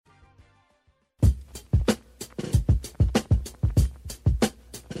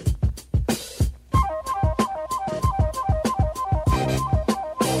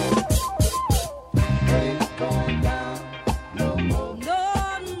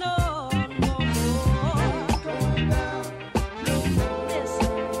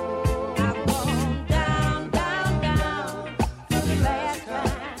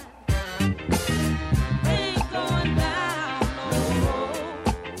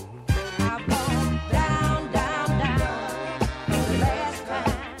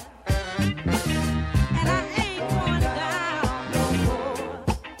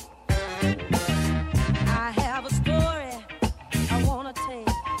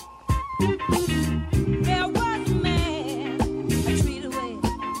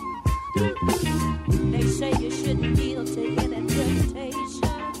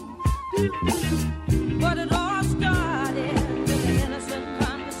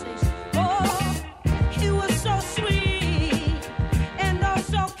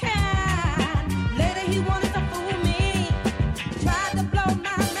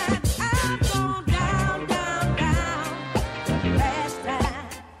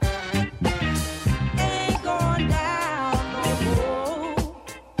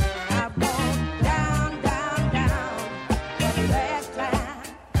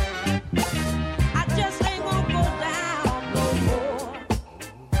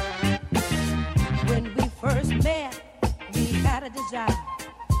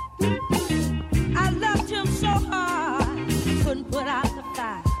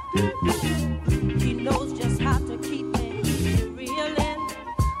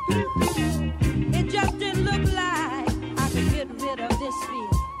It just didn't look like I could get rid of this fear.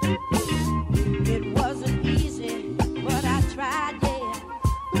 It wasn't easy, but I tried, yeah,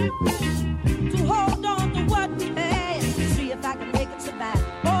 to hold on to what we had, see if I could make it survive.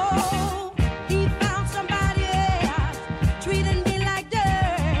 Oh, he found somebody else, treating me like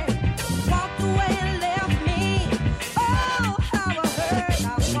dirt, walked away and left me. Oh, how I hurt, I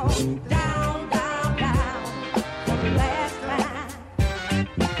was going down, down, down for the last time.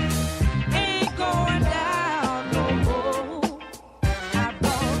 Ain't going down no more. I've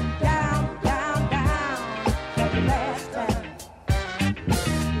gone down, down, down for the last time.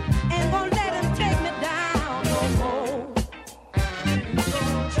 Ain't gonna let him take me down no more.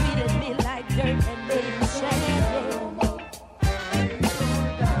 Treated me like dirt and made me sad.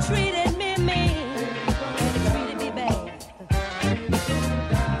 Treated me mean and treated me bad.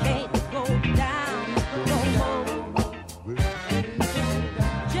 Can't go down no more.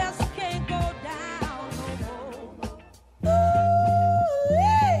 Just can't go down no more.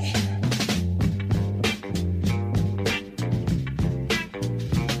 Ooh-wee.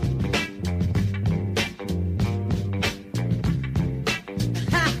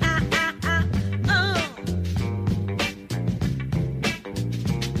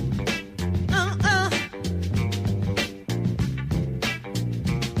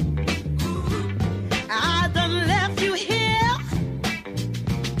 I done left you here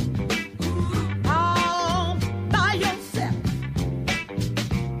all by yourself,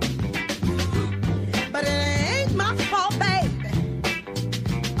 but it ain't my fault, baby.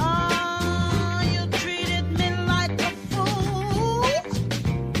 Oh, you treated me like a fool,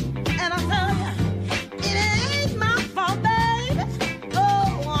 and I tell you, it ain't my fault, baby.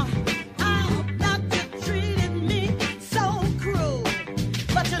 Oh, how about you treated me so cruel?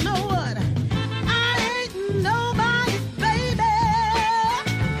 But you know what? I ain't nobody's baby.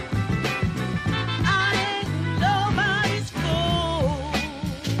 I ain't nobody's fool.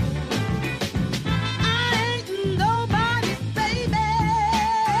 I ain't nobody's baby.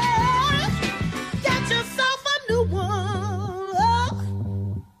 Get yourself a new one.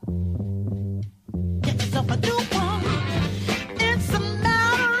 Get yourself a new one. It's a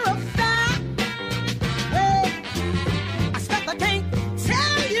matter of fact. Hey, I expect I can't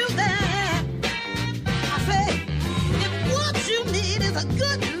tell you that. I say, if what you need is a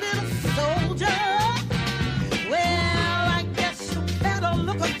good little soldier, well, I guess you better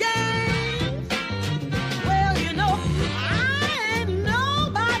look again. Well, you know, I ain't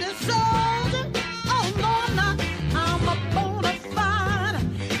nobody's soldier. Oh, no, I'm not. I'm a bona fide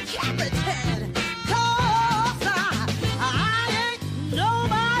captain. 'Cause I ain't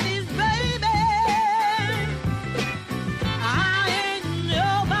nobody's baby. I ain't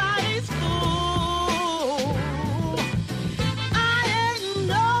nobody's fool. I ain't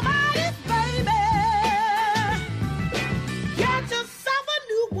nobody's baby. Get yourself a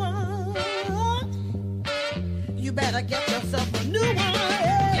new one. You better get yourself a new one.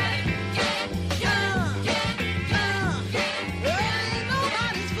 Ain't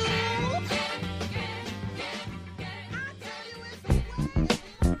nobody's fool. I tell you it's the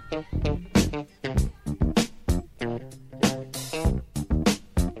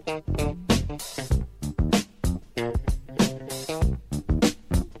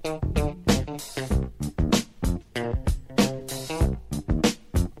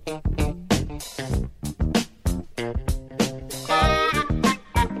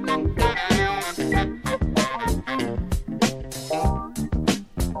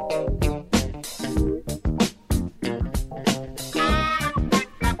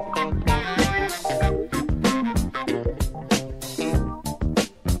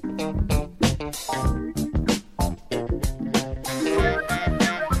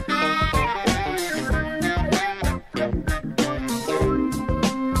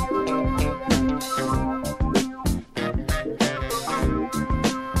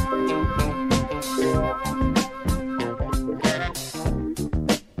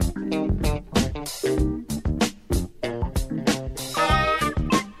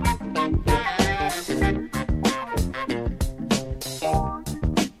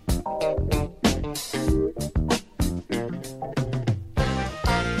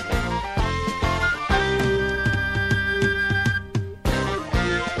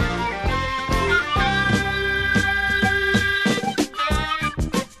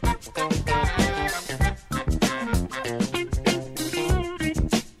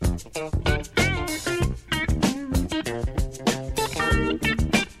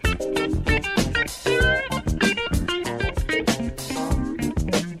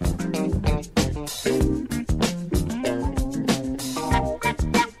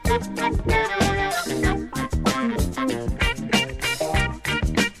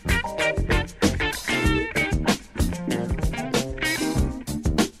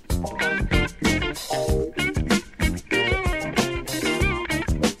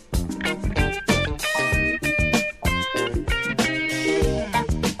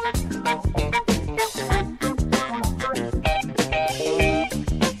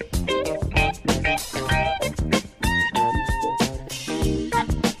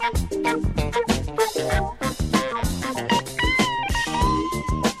Thank you.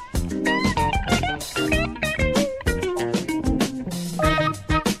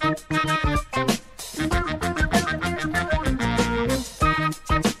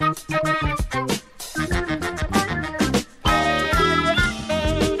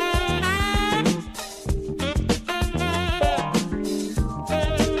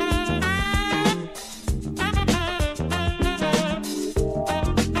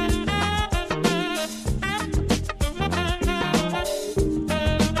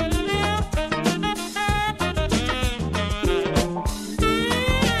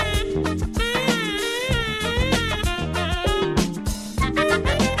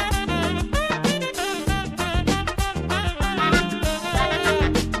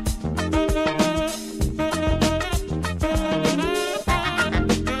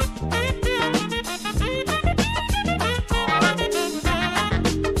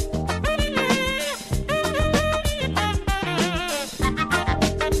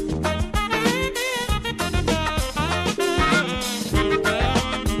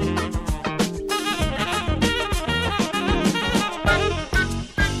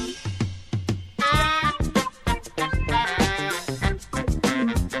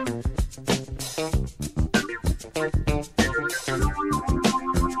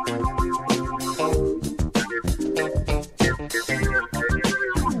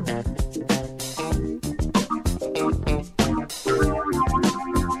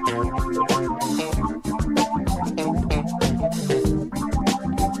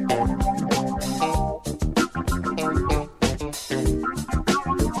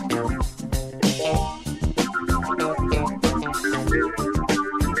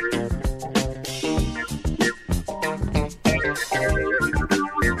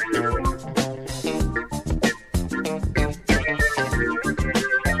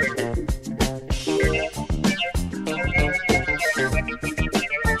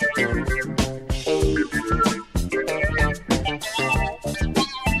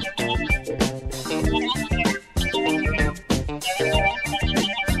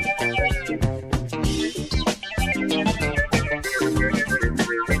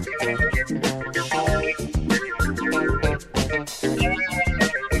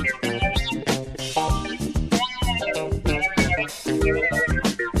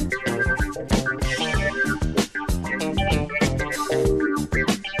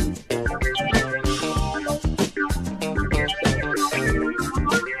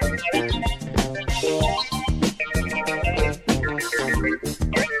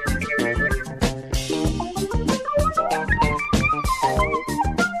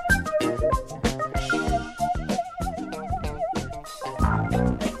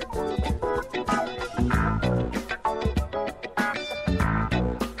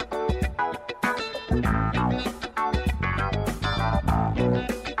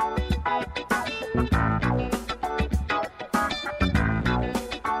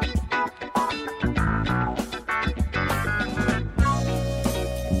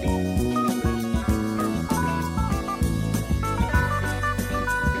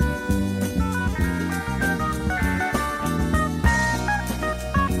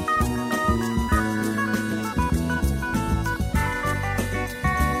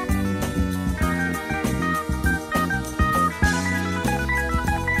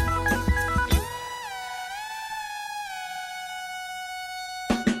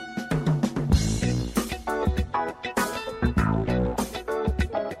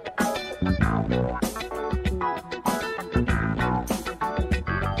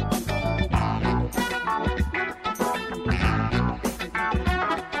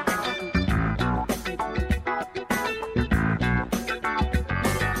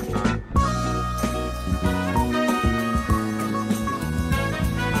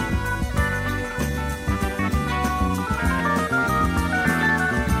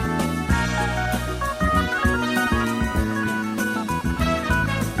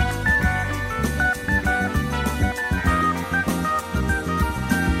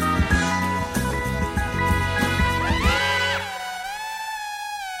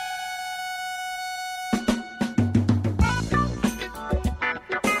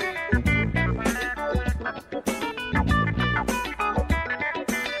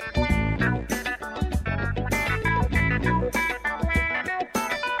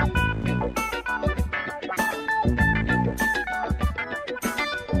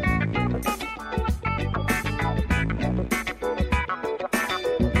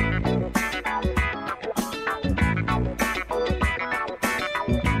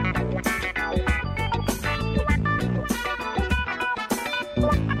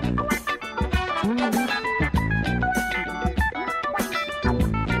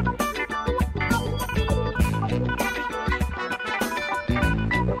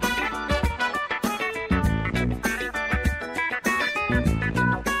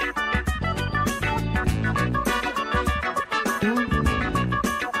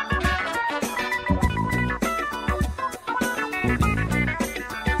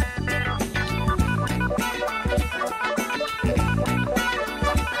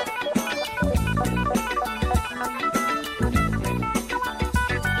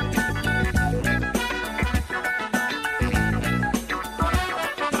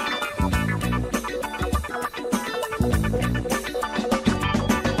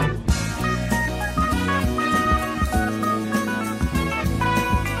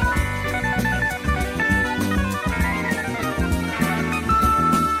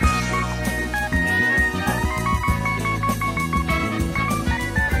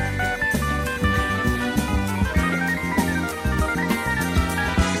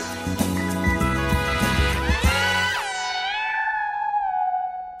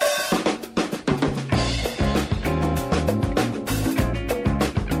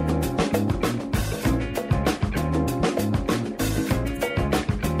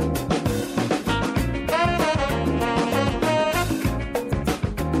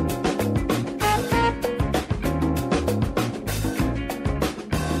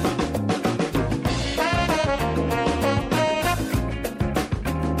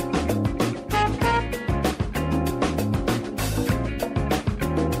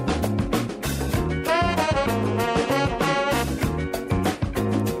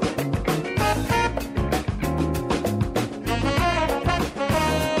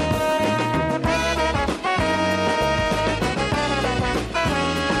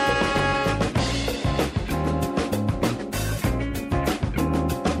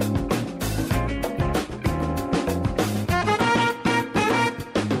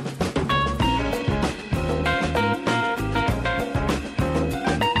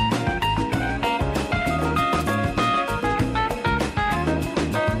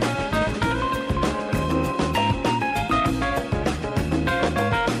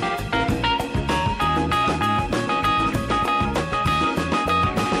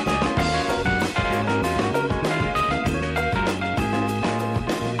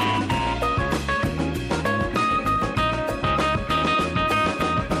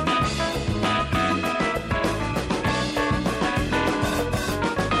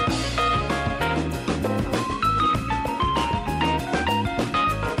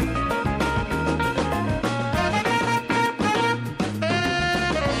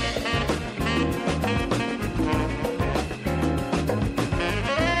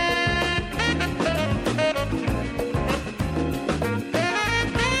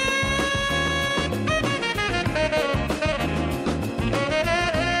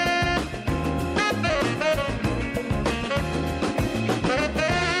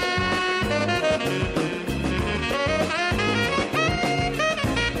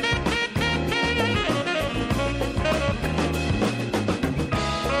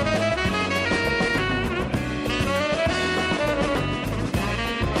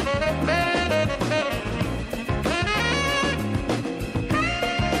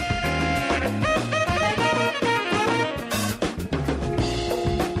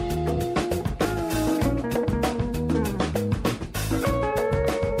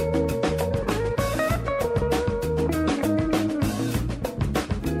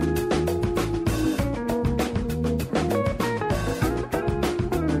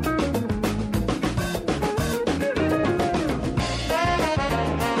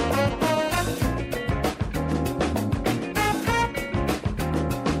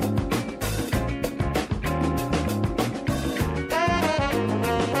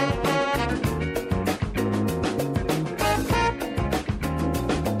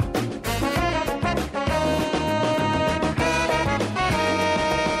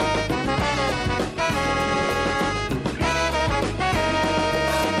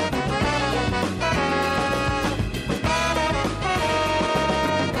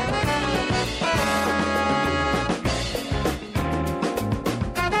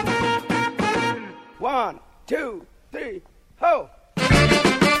 2, 3, ho!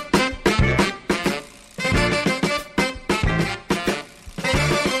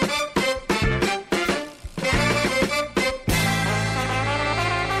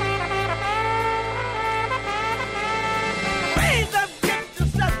 Raise up, get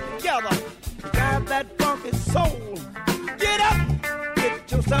yourself together, drive that funky soul. Get up,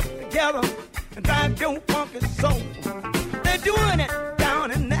 get yourself together, and drive your funky soul. They're doing it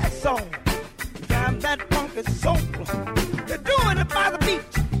down in that soul. Drive that funky soul. They're doing it by the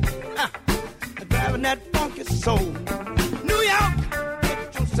beach. Driving that funky soul. New York,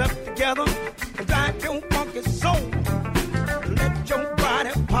 get yourself together and drive your funky soul. Let your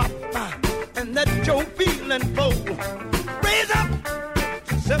body pop and let your feeling flow. Raise up,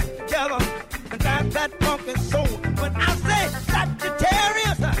 get yourself together and drive that funky soul. When I say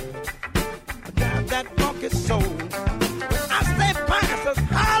Sagittarius, drive that funky soul. When I say Pisces,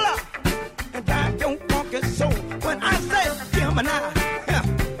 holler and drive your funky soul. When I say Gemini,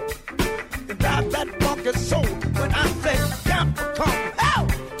 drive that funky soul. When I say Capricorn, hell,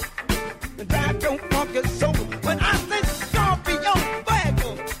 drive your funky soul. When I say Scorpio, Virgo,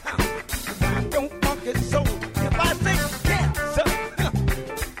 drive your funky soul. If I say Cancer,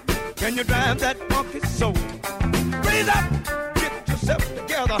 can you drive that funky soul? Raise up, get yourself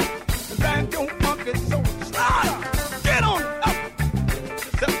together, and drive your funky soul. Slaughter, get on up, get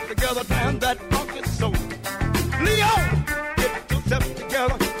yourself together, drive that funky soul. Leo, get yourself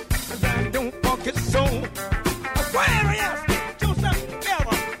together, and drive your funky soul. Aquarius, get yourself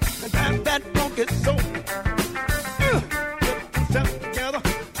together, and drive that funky soul. Get yourself together,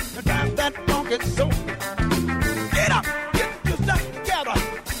 and drive that funky soul. Get up, get yourself together,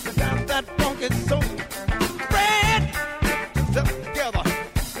 and drive that funky soul. Fred, get yourself together,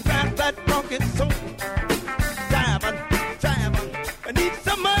 and drive that funky soul. Diamond, diamond, I need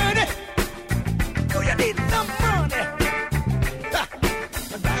some money. Do you need some money?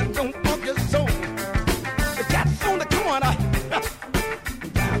 And drive your funky soul. The cat's on the corner,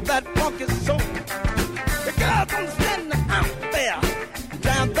 drive that funky soul. The girls on the stand out there,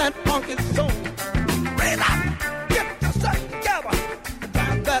 drive that funky soul. Raise up, get yourself together,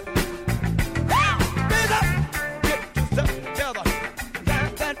 drive that. Raise up, get yourself together,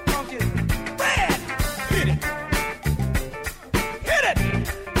 drive that funky. Red, hit it, hit it,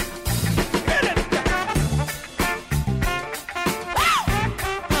 hit it.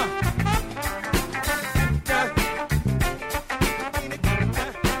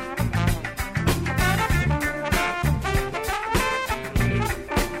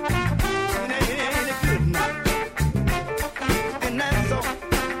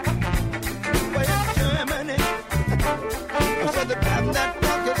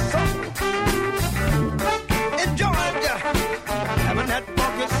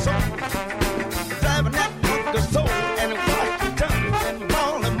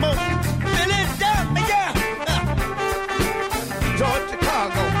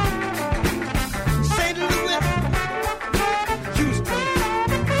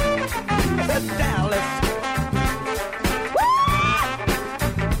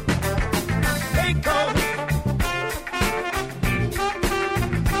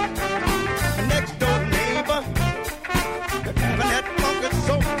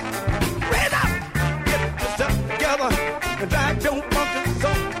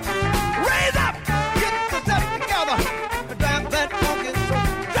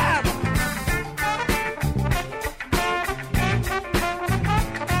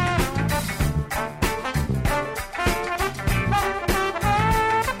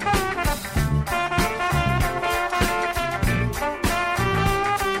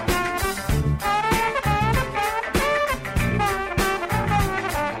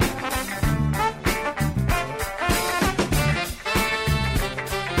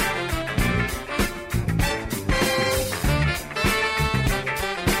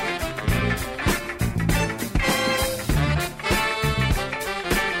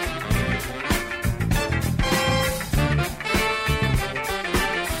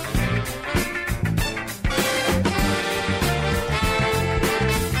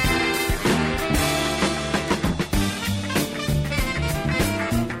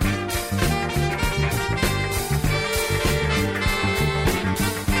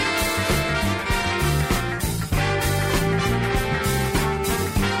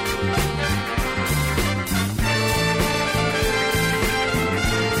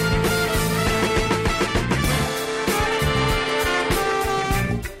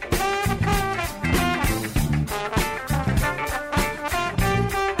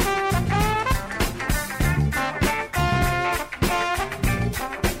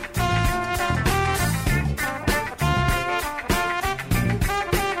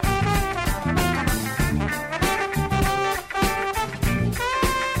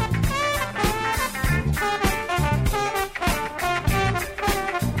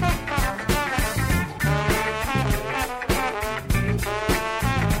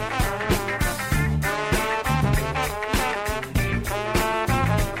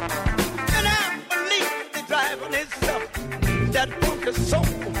 funky soul.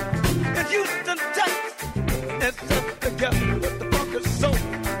 In Houston, Texas, it's up together with the funky soul.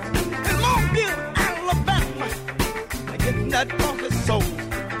 In Mobile, Alabama, they're getting that funky soul.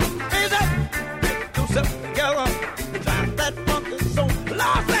 Raise up, get yourself together, drive that funky soul.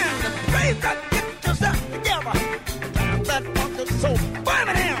 Los Angeles, raise up, get yourself together, drive that funky soul.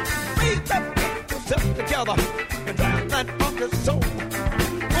 Birmingham, raise up, get yourself together, and drive that funky soul.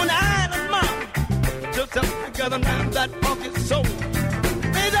 On the island, mom, get yourself together, drive that funky soul.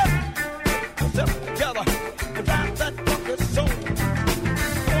 Raise up, get yourself together, and drive that funky soul.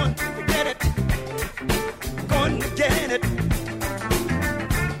 Going to get it, going to get it.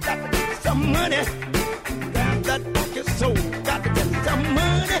 Got to get some money, drive that funky soul. Got to get some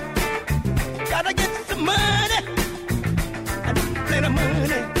money, gotta get some money. I need plenty of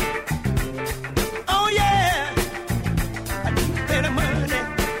money. Oh yeah, I need plenty of money.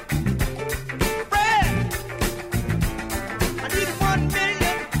 Fred, I need 1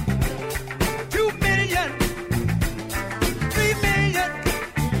 million, 2 million, 3 million.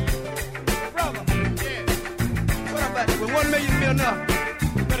 Brother, yeah. What about it? With 1 million be enough?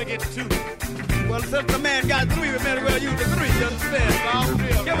 You better get 2. Well, since the man got 3, we better well use the 3. You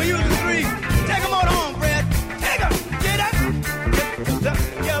understand? Can we use the 3? Take them on home, Fred. Take them. Get up. Get yourself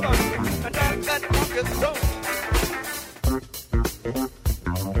together. And drive that funky soul.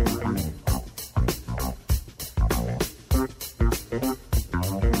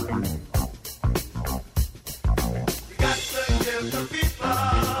 You got to give the people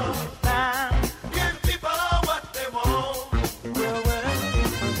time. Give people what they want. Well.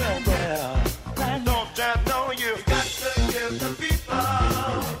 Don't you know you got to give the people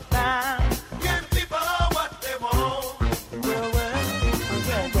time. Give people what they want. Well.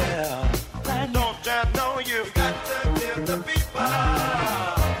 Don't you know you got to give the people.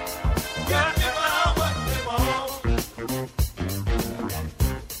 Give people what they want.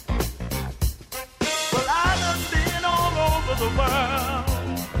 Well, I done been all over the world,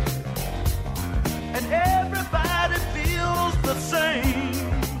 and everybody feels the same.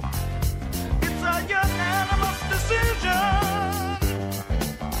 It's a unanimous decision.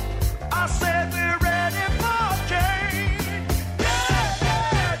 I said we're ready for change. Yeah.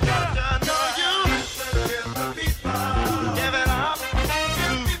 Don't you know you give the people, give it up,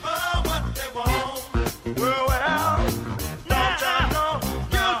 give people what they want. Well, don't you know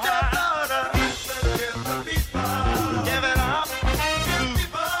you just oughta give the people, give it up, give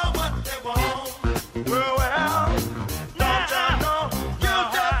people what they want. Well, don't you know you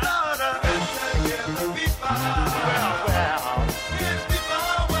just oughta give the people, give people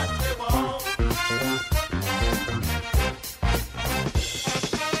what they want.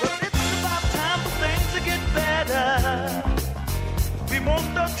 Well, it's about time for things to get better. We want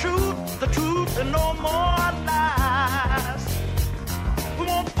the truth, and no more lies. We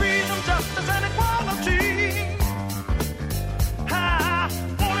want freedom, justice, and equality. I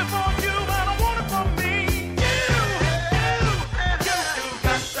want it for you, and I want it for me. You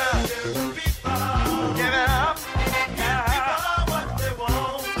got to give the people, give it up, give people what they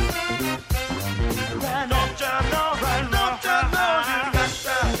want. Don't you know, don't you know you got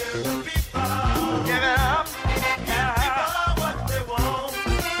to give the people, give it up, give people what they want.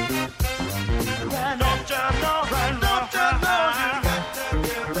 Don't you know, don't you know you got to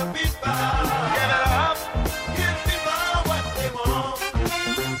give the people, give it up, give people what they want.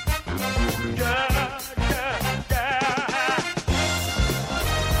 Yeah.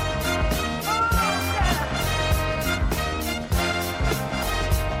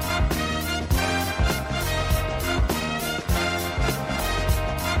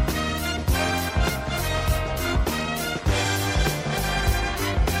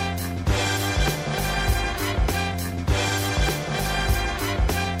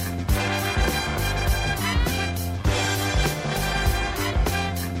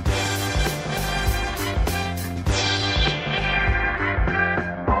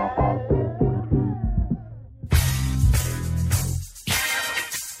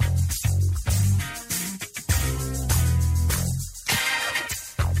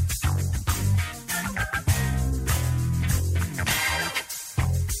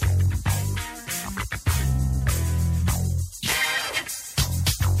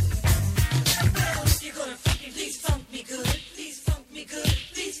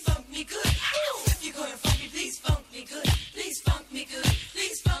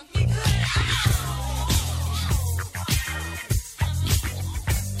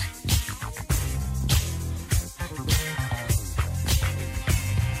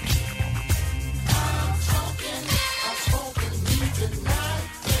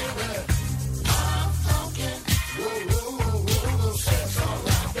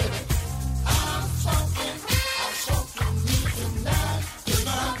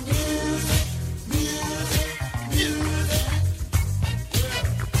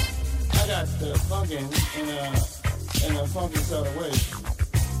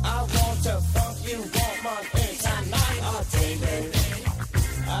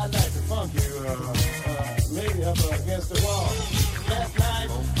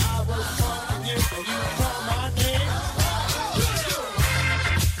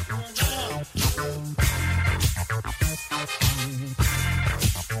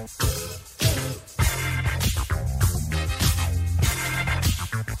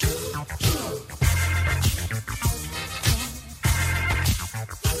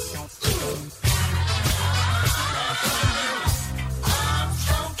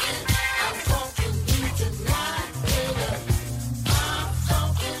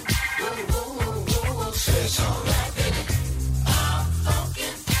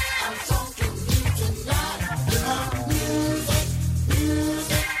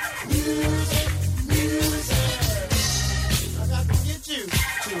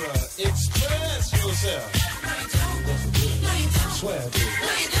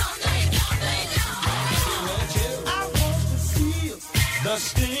 The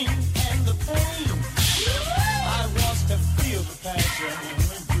sting and the pain. I want to feel the passion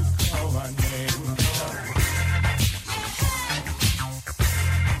when you call my name.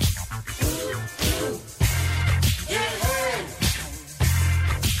 Yeah, hey.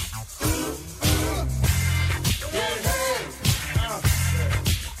 Yeah, hey.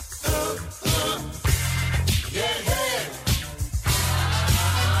 Yeah, hey.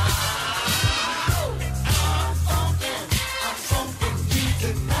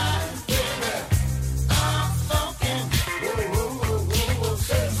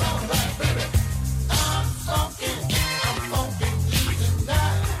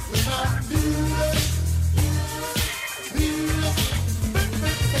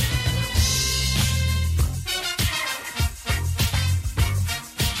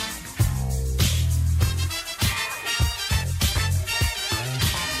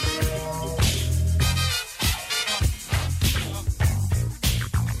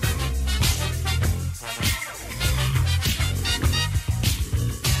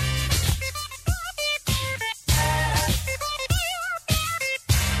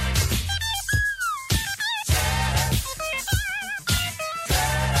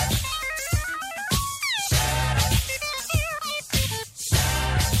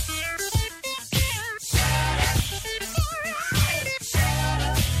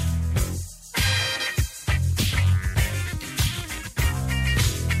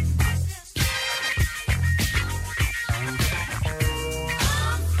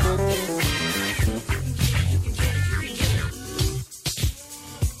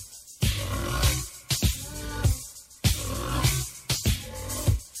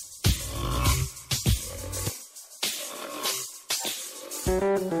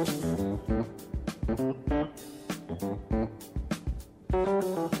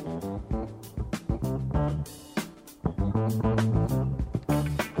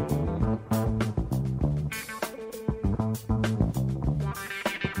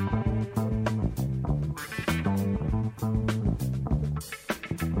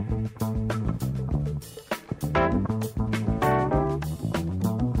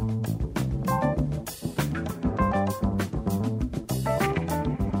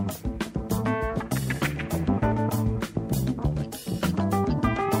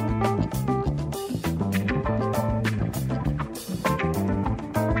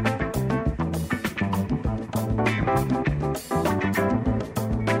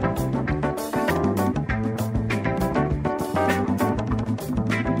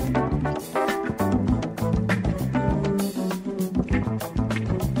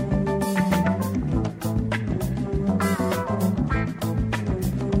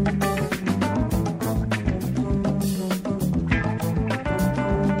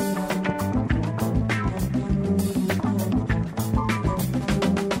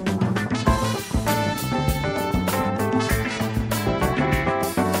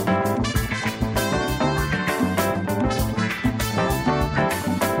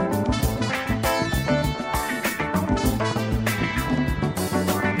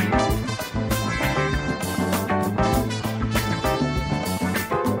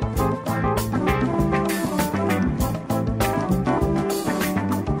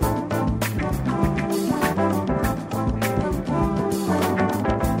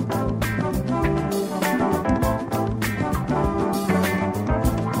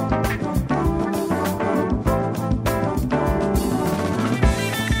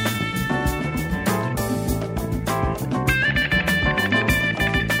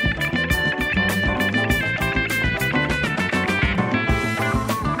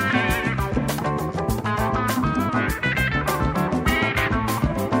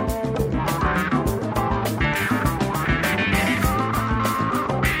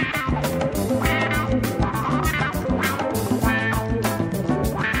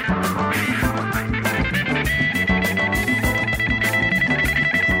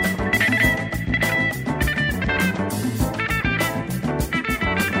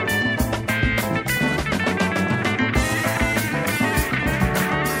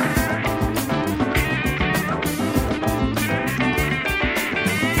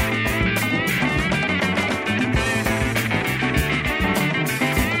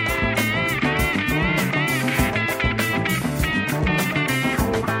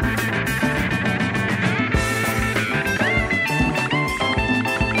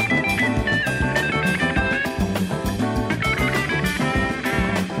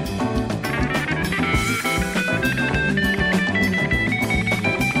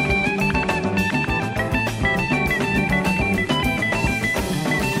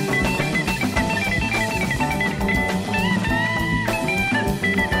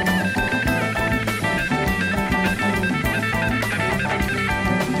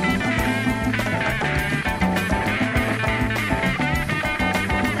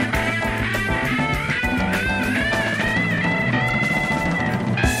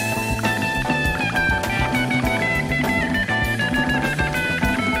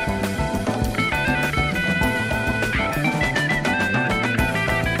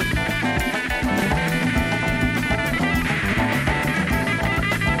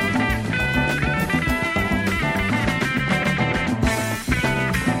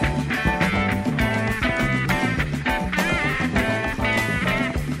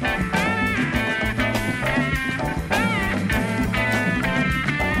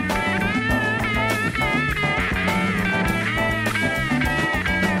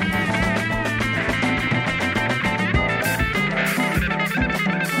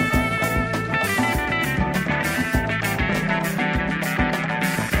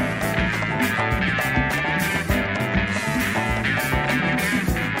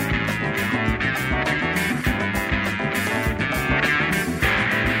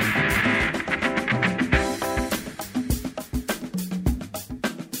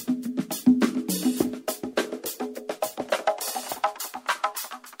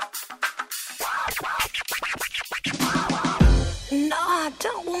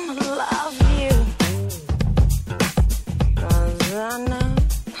 wanna love you, 'cause I know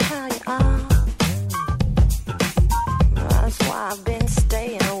how you are. That's why I've been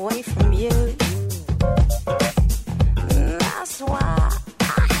staying away from you. That's why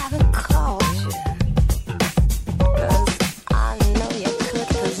I haven't called you, 'cause I know you could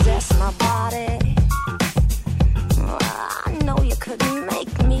possess my body. I know you could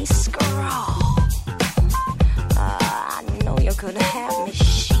make me scrawl. I know you could have me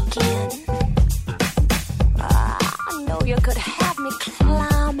shaking. I know you could have me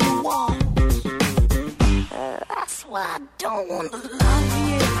climbing walls. That's why I don't want to love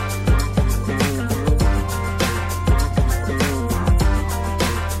you.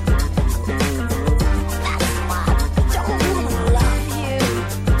 That's why I don't want to love you.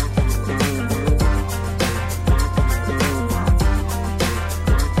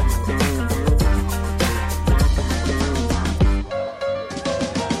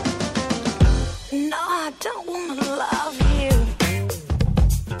 No, I don't want to love you,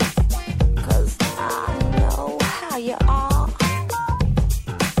 'cause I know how you are.